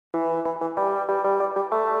Profetesa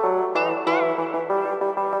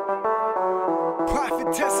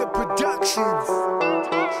Productions.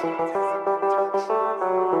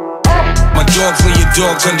 My dogs lay your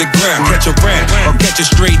dogs underground. Catch a rat or catch a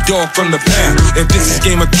stray dog from the pound. If this is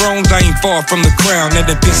Game of Thrones, I ain't far from the crown. And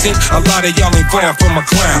if this it, a lot of y'all ain't far from a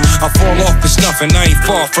clown. I fall off for nothing, I ain't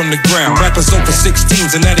far from the ground. Rappers over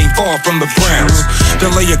 16s and that ain't far from the Browns.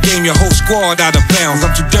 Delay a game, your whole squad out of bounds.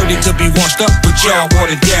 I'm too dirty to be washed up, but y'all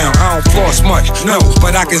watered down. I don't floss much, no,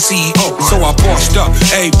 but I can see so I bossed up.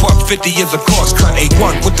 A buck 50 is a cost cut.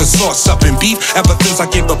 A1 with the sauce up in beef. Ever since I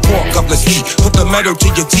gave the pork up, let's eat. Put the metal to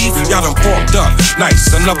your teeth, y'all done forked up. Nice,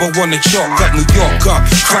 another one to chalk up, New York up.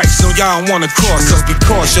 Christ, so y'all don't wanna cross us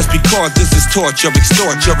just because this is torture,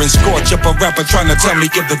 extorture and scorch up a rapper trying to tell me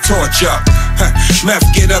give the torch up. Meth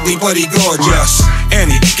get ugly, but he gorgeous.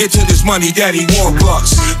 Annie, get to this money, daddy war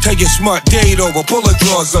bucks. Tell your smart date over, pull the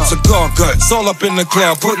drawers up, cigar guts. All up in the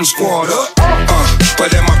cloud, putting squad up.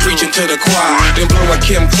 But am I preaching to the choir? Then blow a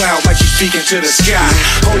Kim cloud like she's speaking to the sky.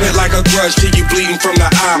 Hold it like a grudge till you bleeding from the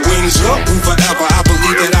eye. Wings up, move forever, I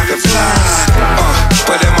believe that I can fly.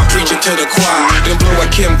 But am I preaching to the choir? Then blow a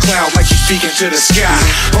Kim cloud like she's speaking to the sky.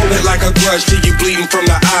 Hold it like a grudge till you bleeding from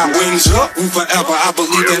the eye. Wings up, move forever, I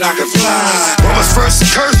believe that I can fly. What was first a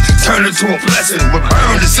curse turned into a blessing. What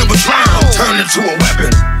burned as it was burned turned into a weapon.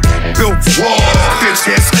 Built for war, bitch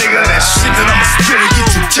ass nigga. That shit that I'ma spit and get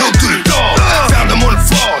you killed through the door. Found him on the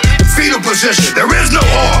floor, in fetal position. There is no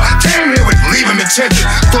war. Came here with leave him enchanted.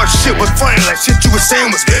 Thought shit was funny, like shit you was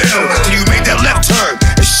saying was ill. Till you made that left turn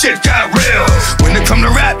and shit got real. When it come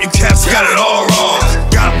to rap, you cats got it all wrong.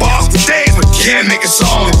 Got bars for days, but can't make a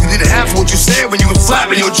song. If you didn't have what you said when you was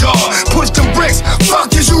flapping your jaw. Push them bricks,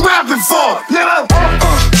 fuck is you rapping for, nigga?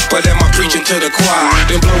 But am I preaching to the choir?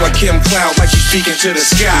 Then blow a Kim cloud like she's speaking to the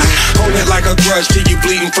sky. Hold it like a grudge till you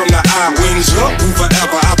bleeding from the eye. Wings up, move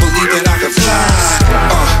forever, I believe that I can fly.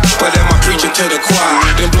 But am I preaching to the choir?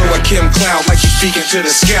 Then blow a Kim cloud like she's speaking to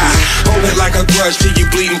the sky. Hold it like a grudge till you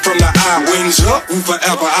bleeding from the eye. Wings up, move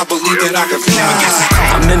forever, I believe that I can fly.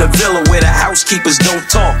 I'm in a villa where the housekeepers don't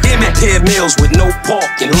talk. Pair meals with no pork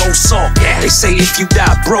and low salt. They say if you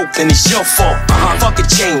die broke, then it's your fault. Fuck a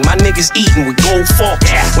chain, my niggas eating with gold fork.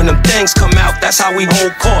 When them things come out, that's how we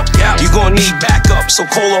hold court. You gon' need backup, so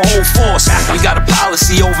call a whole force. We got a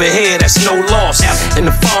policy over here that's no loss. And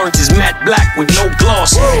the foreigns is matte black with no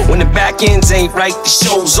gloss. When the back ends ain't right, the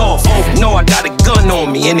show's off. No, I got a gun on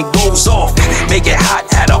me and it goes off. Make it hot,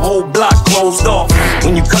 had a whole block closed off.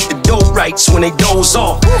 When you cut the dough rights, when they doze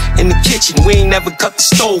off. In the kitchen, we ain't never cut the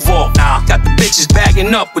stove off. Got the bitches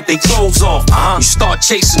bagging up with their clothes off. You start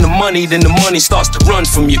chasing the money, then the money starts to run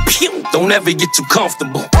from you. Don't ever get too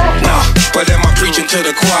comfortable. But am I preaching to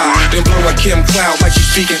the choir? Then blow a Kim cloud like she's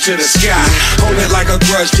speaking to the sky. Hold it like a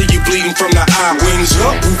grudge till you bleeding from the eye. Wings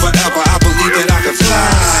up, move forever, I believe that I can fly.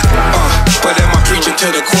 But am I preaching to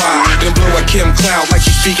the choir? Then blow a Kim cloud like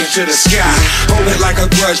she's speaking to the sky. Hold it like a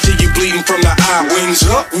grudge till you bleeding from the eye. Wings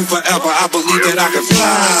up, move forever, I believe that I can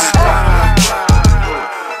fly.